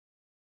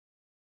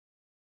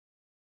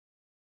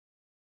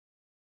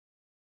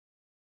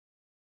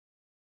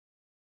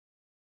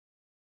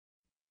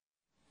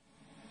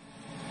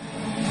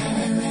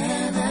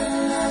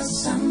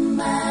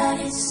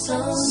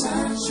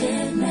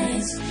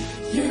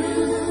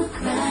you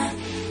cry?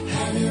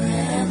 Have you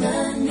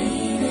ever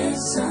needed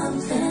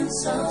something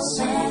so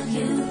sad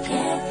you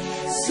can't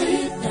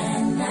sleep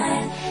at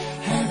night?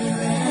 Have you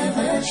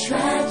ever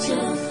tried to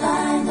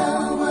find the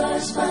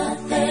words but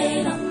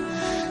they don't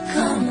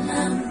come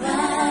out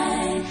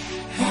right?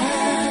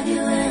 Have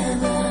you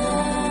ever?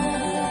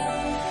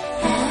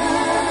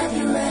 Have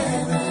you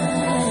ever?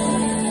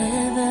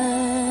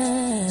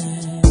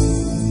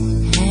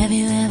 Have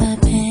you ever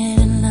been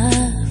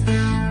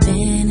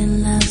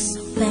in love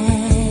so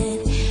bad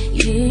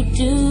you'd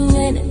do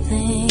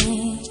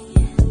anything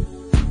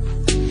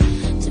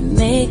to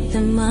make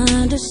them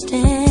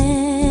understand?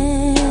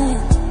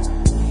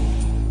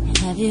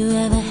 Have you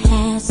ever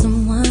had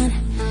someone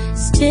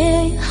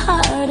steal your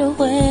heart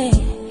away?